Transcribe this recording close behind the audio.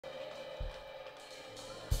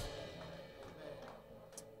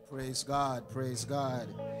Praise God, praise God.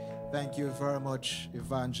 Thank you very much,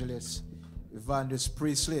 Evangelist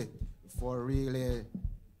Priestley, for really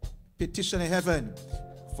petitioning heaven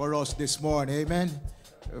for us this morning. Amen.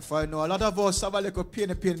 If I know a lot of us have a little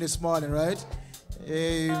pain this morning, right?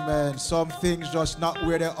 Amen. Some things just not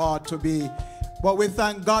where they ought to be. But we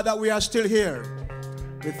thank God that we are still here.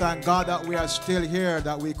 We thank God that we are still here,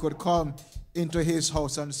 that we could come into his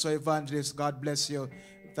house. And so, Evangelist, God bless you.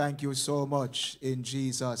 Thank you so much in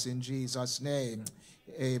Jesus' name.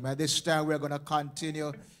 Amen. This time we're going to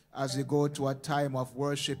continue as we go to a time of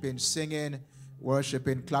worshiping, singing,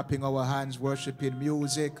 worshiping, clapping our hands, worshiping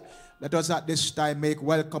music. Let us at this time make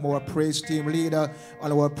welcome our praise team leader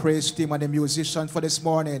and our praise team and the musicians for this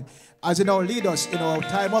morning as they now lead us in our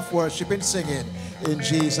time of worship and singing in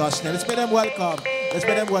Jesus' name. Let's make them welcome. Let's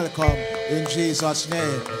make them welcome in Jesus'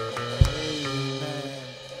 name.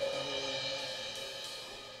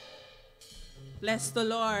 Bless the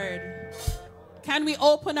Lord. Can we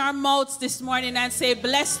open our mouths this morning and say,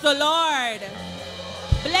 bless the Lord.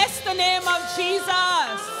 Bless the name of Jesus.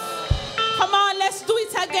 Come on, let's do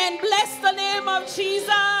it again. Bless the name of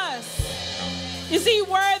Jesus. Is he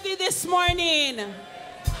worthy this morning?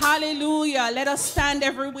 Hallelujah. Let us stand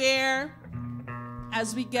everywhere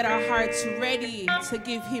as we get our hearts ready to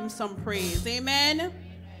give him some praise. Amen.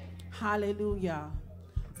 Hallelujah.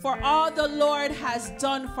 For all the Lord has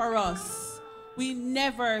done for us, we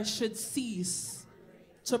never should cease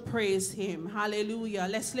to praise him. Hallelujah.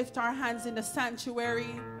 Let's lift our hands in the sanctuary.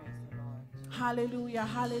 Hallelujah,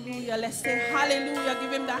 hallelujah. Let's say hallelujah.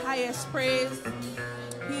 Give him the highest praise.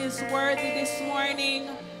 He is worthy this morning.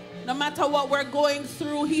 No matter what we're going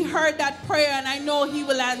through, he heard that prayer and I know he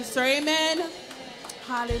will answer. Amen.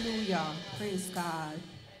 Hallelujah. Praise God.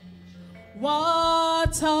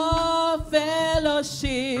 What a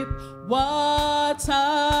fellowship, what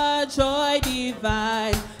a joy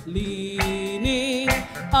divine, leaning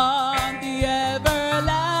on the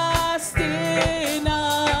everlasting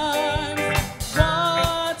arms.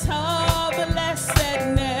 What a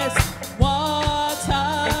blessedness, what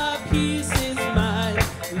a peace is mine,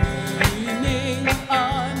 leaning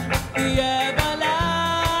on the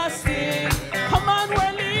everlasting. Come on,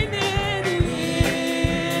 we're leaning,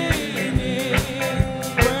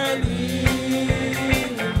 we're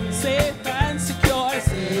leaning, safe and secure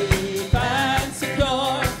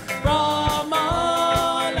from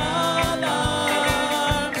all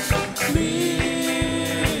alarms.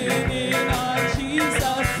 Leaning on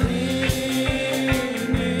Jesus,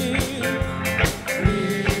 leaning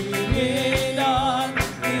on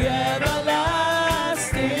the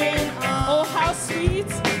everlasting. Oh, how sweet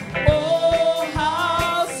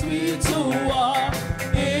to walk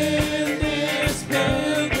in this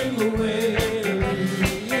pilgrim way,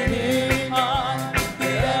 leaning on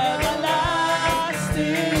the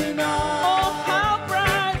everlasting arms. Oh, how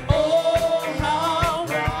bright,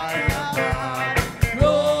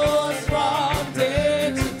 rose from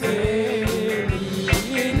day to day,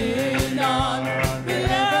 leaning on the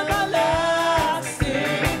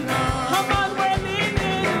everlasting arms. Come on, we're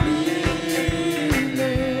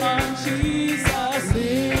leaning on Jesus,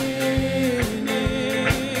 leaning.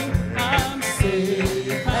 I'm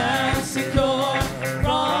safe and secure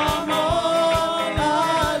from all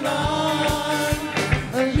alarm.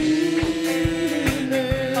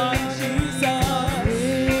 Leaning on Jesus,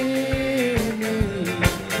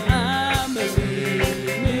 I'm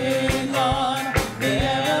leaning on the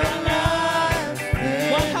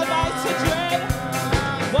everlasting. What have I to dread?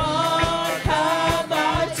 What have I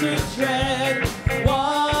to dread?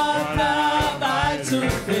 What have I to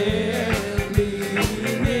fear?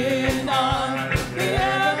 Leaning on the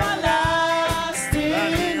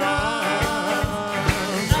everlasting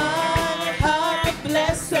arms. I have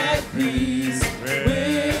blessed peace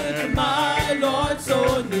with my Lord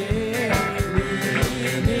so near,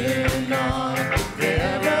 leaning on the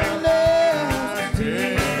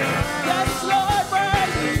everlasting. Yes, Lord, we're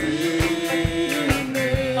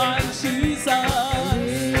leaning on Jesus.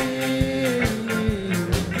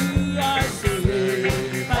 We are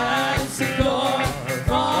safe and secure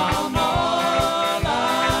from all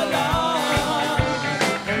alarm.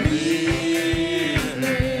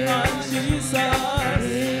 Leaning on Jesus.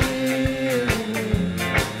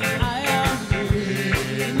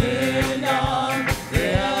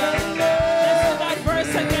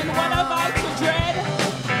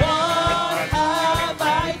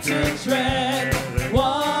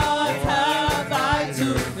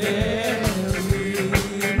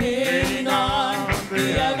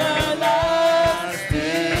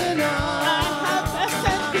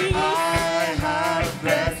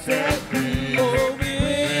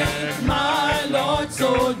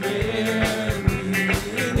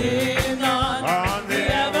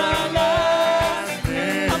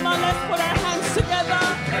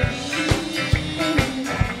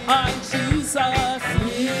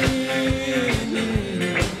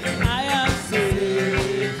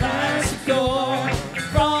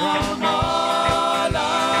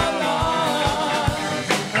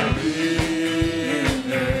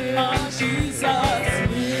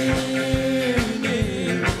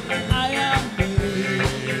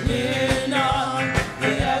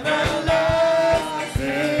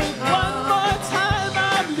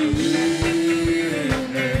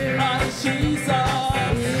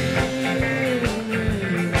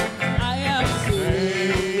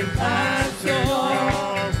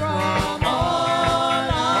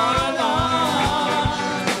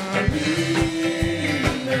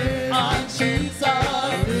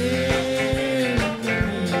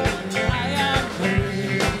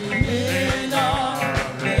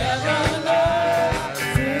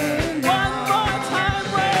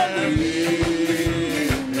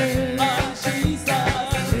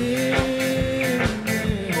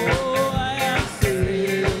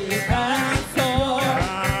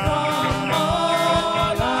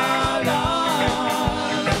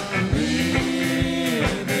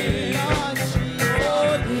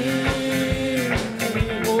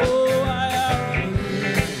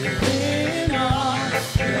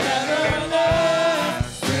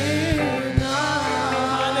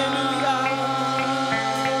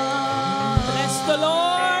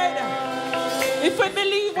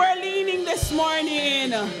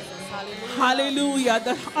 Hallelujah.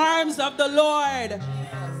 The arms of the Lord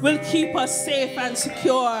will keep us safe and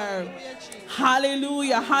secure.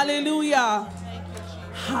 Hallelujah. Hallelujah.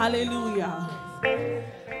 Hallelujah.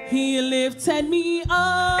 He lifted me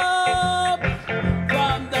up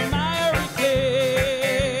from the miry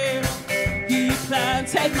clay. He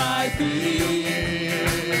planted my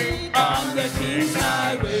feet on the King's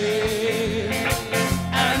highway.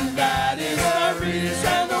 And that is the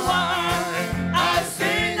reason why I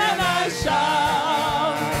sing and I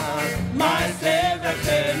shout. My Savior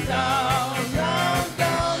came down, down,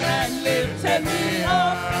 down, and lifted me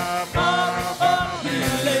up, up, up. He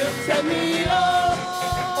lifted me up,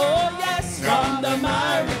 oh yes, from the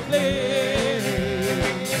miry clay.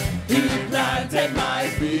 He planted my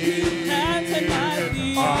feet, planted my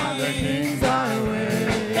feet on the King's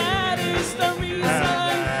highway. That is the reason,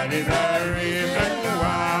 that is the reason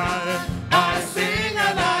why I sing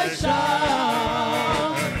and I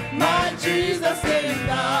shout. My Jesus came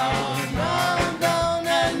down, down, down,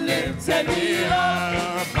 and lifted me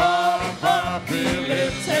up, up, up. He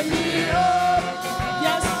lifted me up,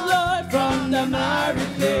 yes, Lord, from the miry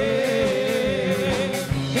clay.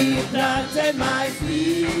 He planted my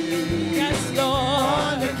feet, yes, Lord,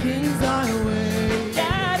 on the King's highway.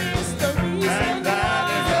 That is the reason, that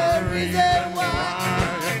is the reason why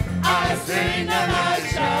I sing and I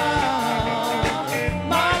shout.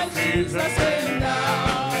 My Jesus came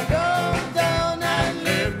down, down, down, and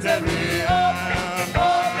lifted me up,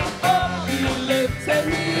 up, up. He lifted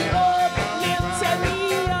me up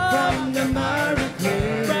from the miry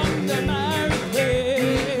clay, from the miry clay.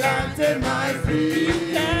 He planted my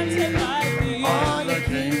feet, planted my feet on the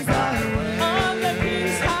King's highway, on the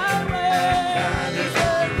King's highway. That is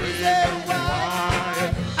the reason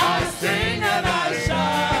why I sing and I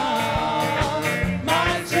shout.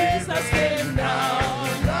 My Jesus came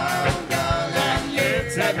down, down, down, and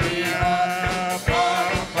lifted me up,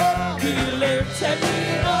 up, up. He lifted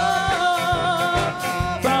me up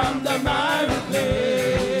from the miry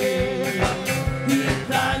clay. He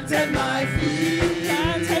planted my feet,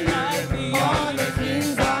 planted my feet on the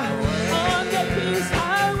King's highway, on the King's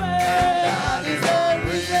highway. That is the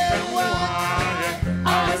reason why I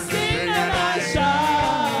sing and I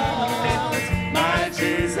shout. My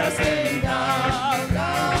Jesus came down,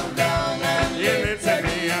 down, down, and lifted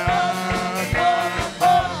me up, up,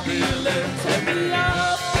 up. He lifted me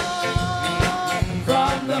up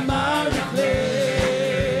from the miry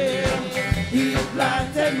clay. He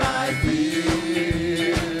planted my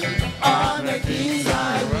feet on the King's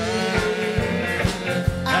highway.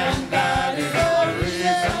 And that is the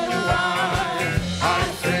reason why I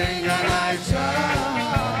sing and I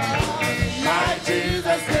shout. My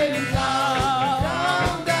Jesus came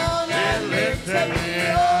down, down, down, and lifted me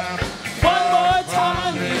up. One more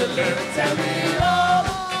time, he lifted me up.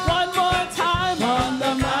 One more time on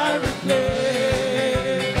the miry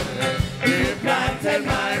clay. He planted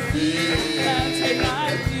my feet, planted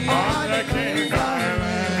my feet on the King's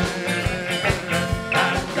highway.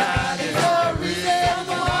 And that is the reason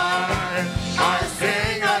why I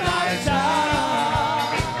sing and I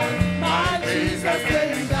shout. My Jesus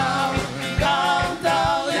came down, down,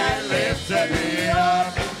 down, and lifted me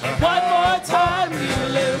up. One more time, he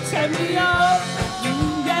lifted me up.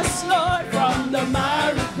 Yes, Lord, from the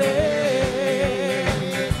miry clay.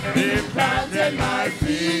 He planted my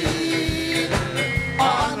feet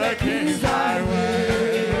on the King's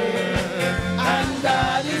highway. And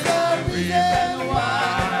that is the reason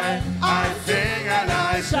why I sing and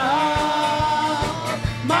I shout.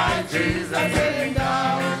 My Jesus came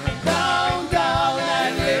down, down, down,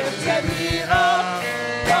 and lifted me up,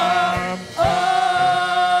 up, up.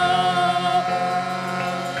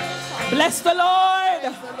 Bless the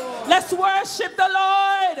Lord. Let's worship the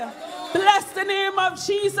Lord. Bless the name of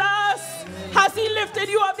Jesus. Has he lifted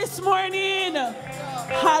you up this morning?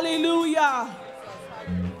 Hallelujah.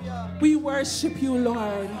 We worship you,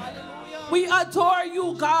 Lord. We adore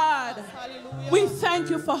you, God. We thank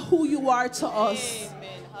you for who you are to us.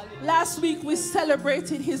 Last week we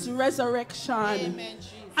celebrated his resurrection.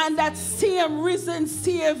 And that same risen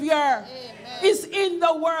Savior is in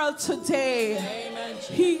the world today.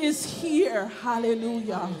 He is here.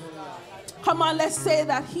 Hallelujah. Come on, let's say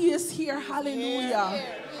that he is here. Hallelujah.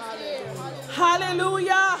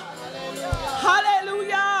 Hallelujah.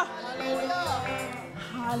 Hallelujah.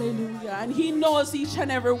 Hallelujah. And he knows each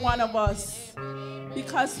and every one of us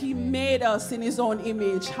because he made us in his own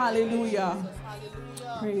image. Hallelujah.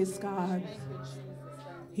 Praise God.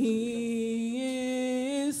 He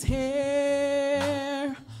is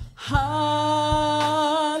here.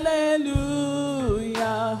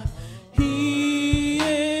 Hallelujah. He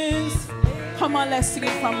is. Come on, let's Let's sing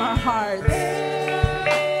it from our hearts.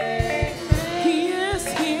 He is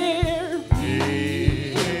here.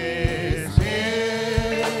 He is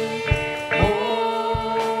here.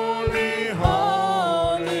 Holy,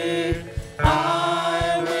 holy,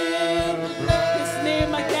 I will bless His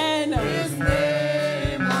name again. His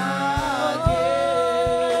name again.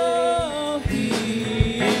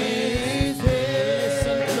 He is here.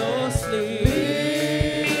 Listen closely.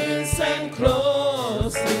 Listen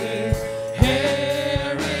closely.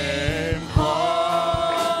 Hear him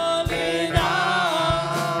calling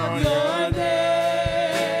out your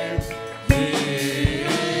name. He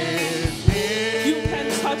is here. You can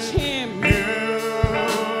touch him.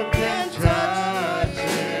 You can touch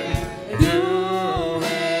him. You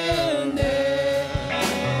will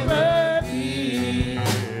never be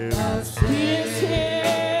the same. He is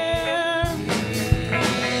here.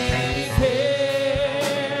 He's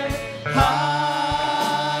here.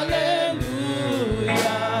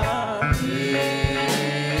 Hallelujah. He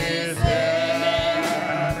is here.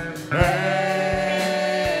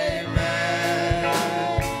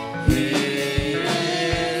 Amen. He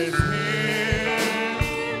is here.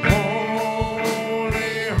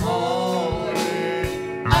 Holy, holy,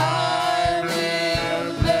 I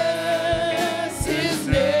will bless his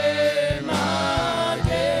name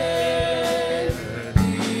again.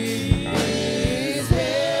 He is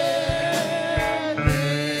here.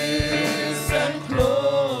 Listen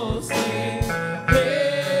closely.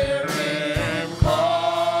 Hear him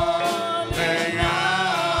calling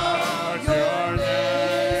out your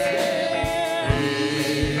name.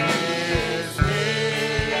 He is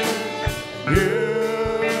here. You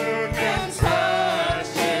can touch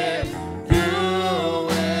him. You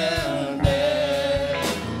will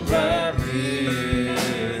never be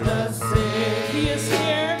the same. He is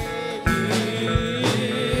here. He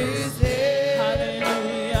is here.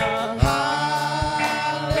 Hallelujah.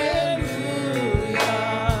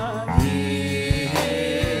 Hallelujah. He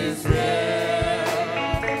is here.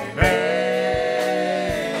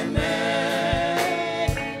 Amen.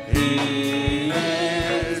 He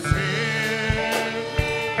is here.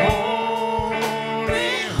 Holy,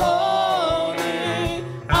 holy,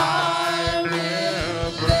 I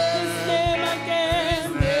will bless His name again.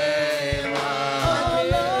 his name Oh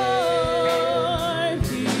again. Lord.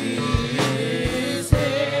 He is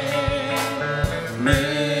here.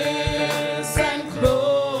 Listen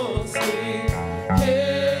closely.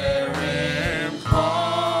 Hear him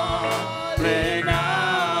calling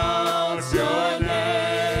out your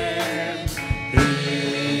name. He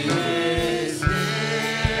is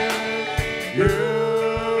here. You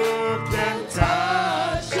can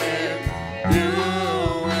touch him. You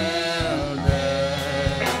will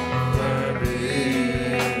never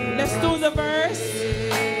be. Let's do the verse.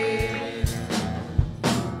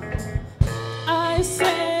 I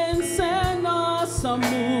sense an awesome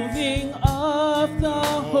moving of the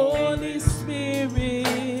Holy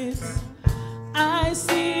Spirit. I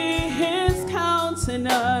see his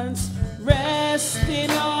countenance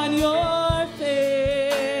resting on your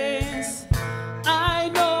face. I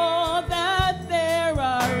know that there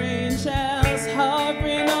are angels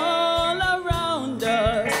hovering all around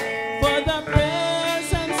us, for the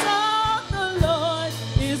presence of the Lord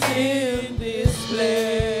is in this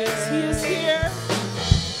place. He is here.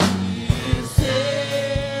 He is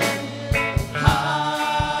here.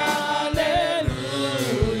 Hallelujah.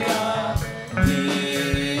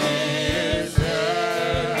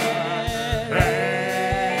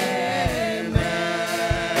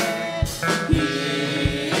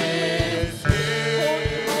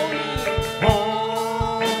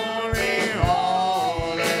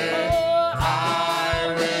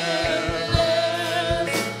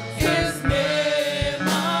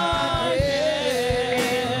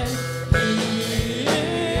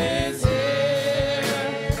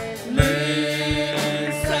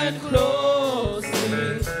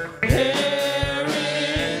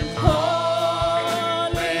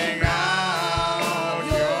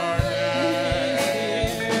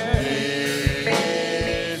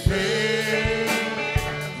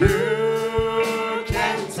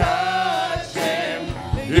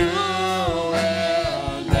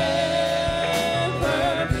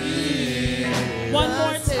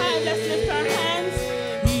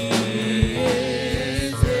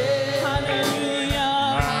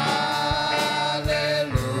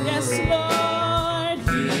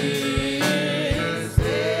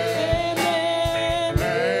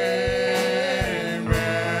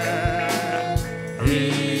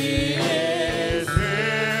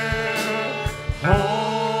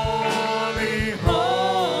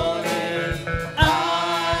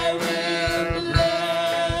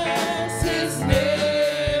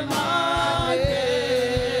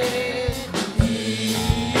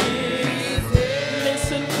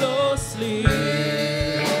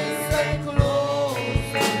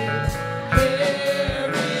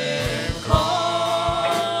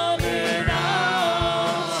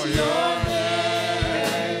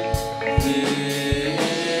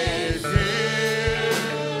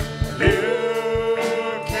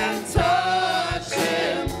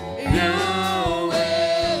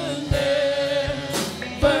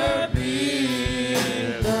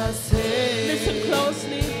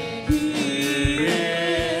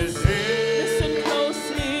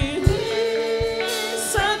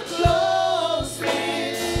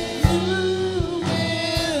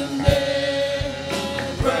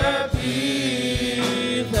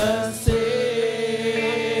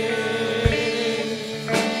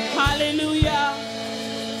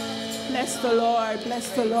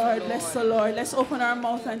 Bless the Lord, bless the Lord. Let's open our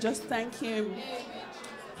mouth and just thank him.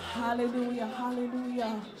 Hallelujah,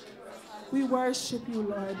 hallelujah. We worship you,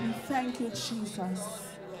 Lord. We thank you, Jesus,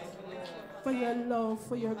 for your love,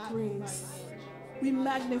 for your grace. We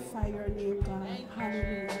magnify your name, God.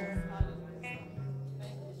 Hallelujah.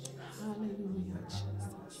 Hallelujah,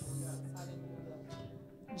 Jesus.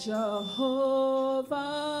 Jehovah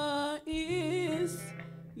is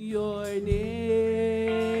your name.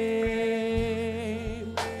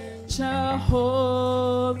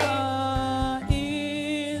 Jehovah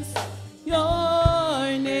is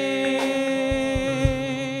your name.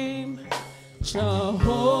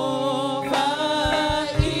 Jehovah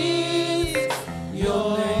is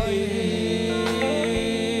your name.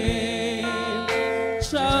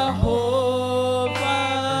 Jehovah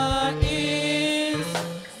is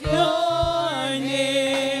your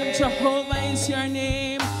name. Jehovah is your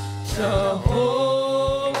name.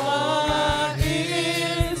 Jehovah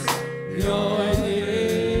is your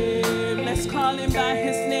name. Let's call him by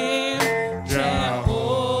his name.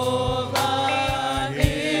 Jehovah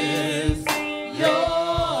is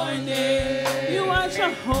your name. You are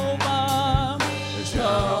Jehovah.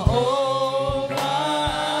 Jehovah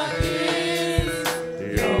is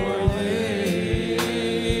your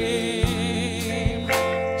name.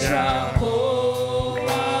 Jehovah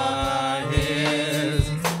is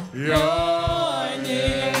your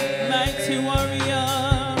name. Mighty warrior.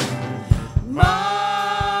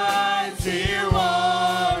 Mighty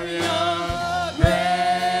warrior,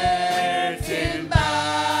 great in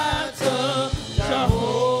battle.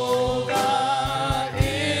 Jehovah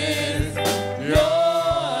is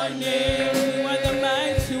your name. You are the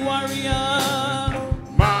mighty warrior.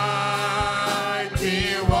 Mighty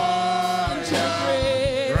warrior,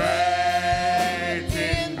 great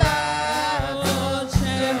in battle. Oh,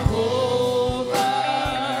 Jehovah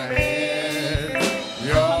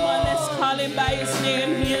is Come on, let's call him by his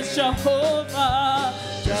name. He is Jehovah.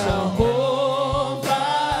 Jehovah.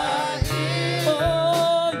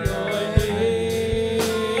 Oh, your name.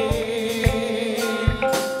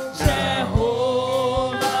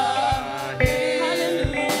 Jehovah.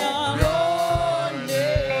 Hallelujah. your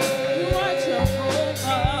name. You are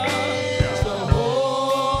Jehovah.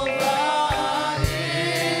 Jehovah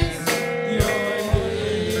is your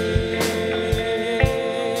name.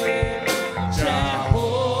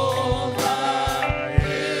 Jehovah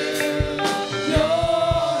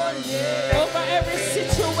your name. Over every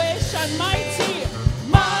situation, mighty,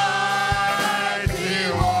 Mighty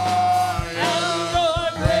warrior, and your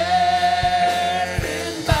great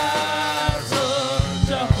in battle,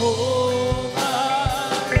 Jehovah.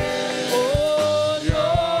 Oh,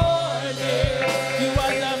 your name. You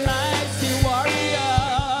are the mighty warrior.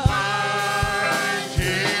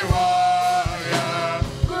 mighty warrior,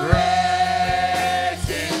 great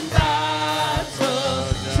in Battle,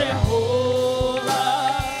 Jehovah.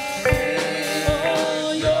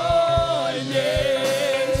 Oh, your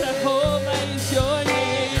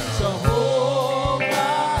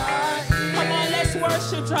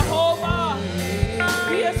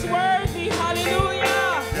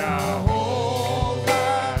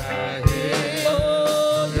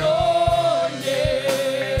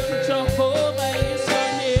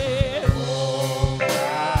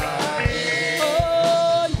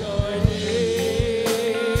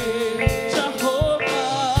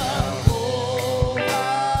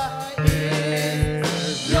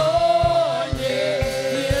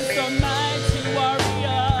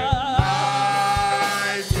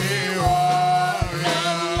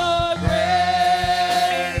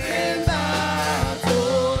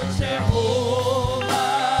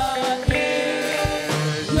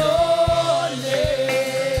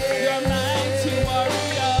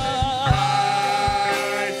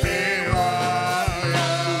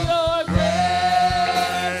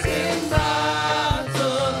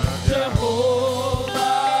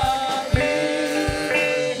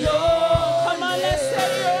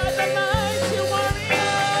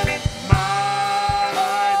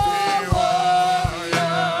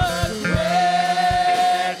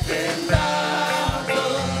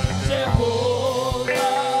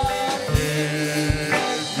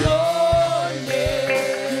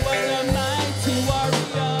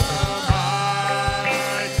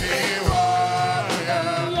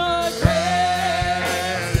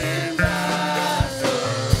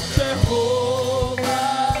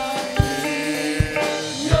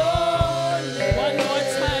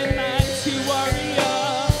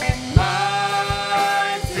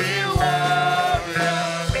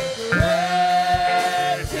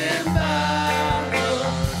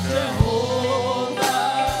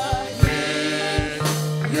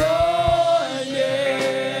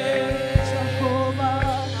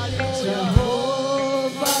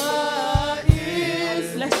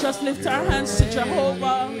just lift our hands to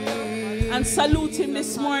Jehovah and salute him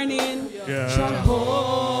this morning.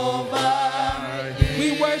 Jehovah,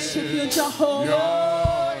 we worship you,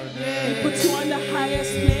 Jehovah. We put you on the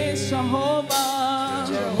highest place, Jehovah.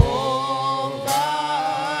 Jehovah,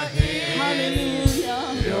 Hallelujah.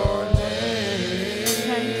 your name.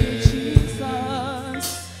 Thank you, Jesus.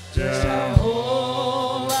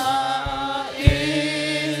 Jehovah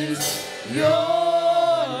is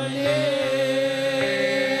your name.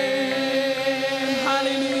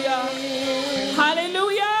 Hallelujah.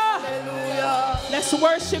 Hallelujah. Let's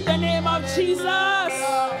worship the name of Jesus.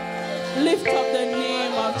 Lift up the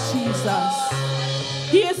name of Jesus.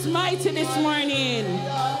 He is mighty this morning.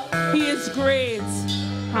 He is great.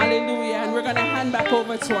 Hallelujah. And we're going to hand back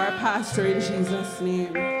over to our pastor in Jesus'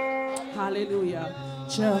 name. Hallelujah.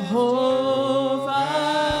 Jehovah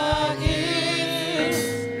is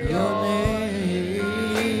your name.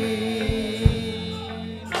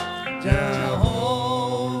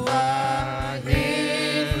 Jehovah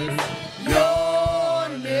is your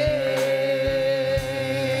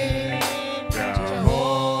name.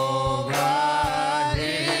 Jehovah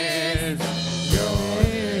is your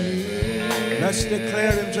name. Let's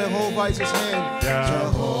declare him Jehovah is his name.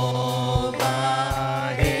 Jehovah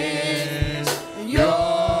is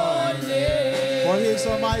your name. For he is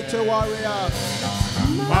a mighty warrior.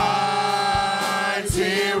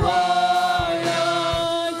 Mighty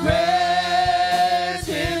warrior, great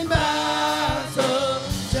in battle.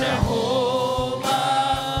 Jehovah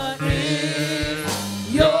is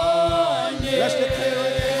your name. Let's declare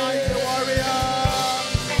him mighty warrior.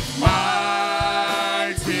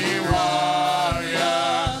 Mighty warrior,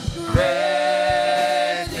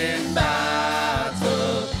 great in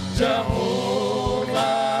battle. Jehovah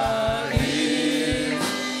is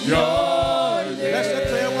your name. Let's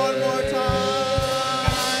declare one more time.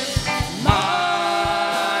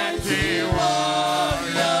 Mighty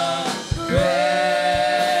warrior,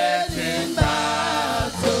 great in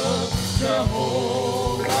battle.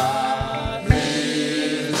 Jehovah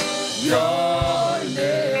is your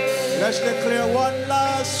name. Let's declare one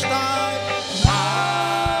last time.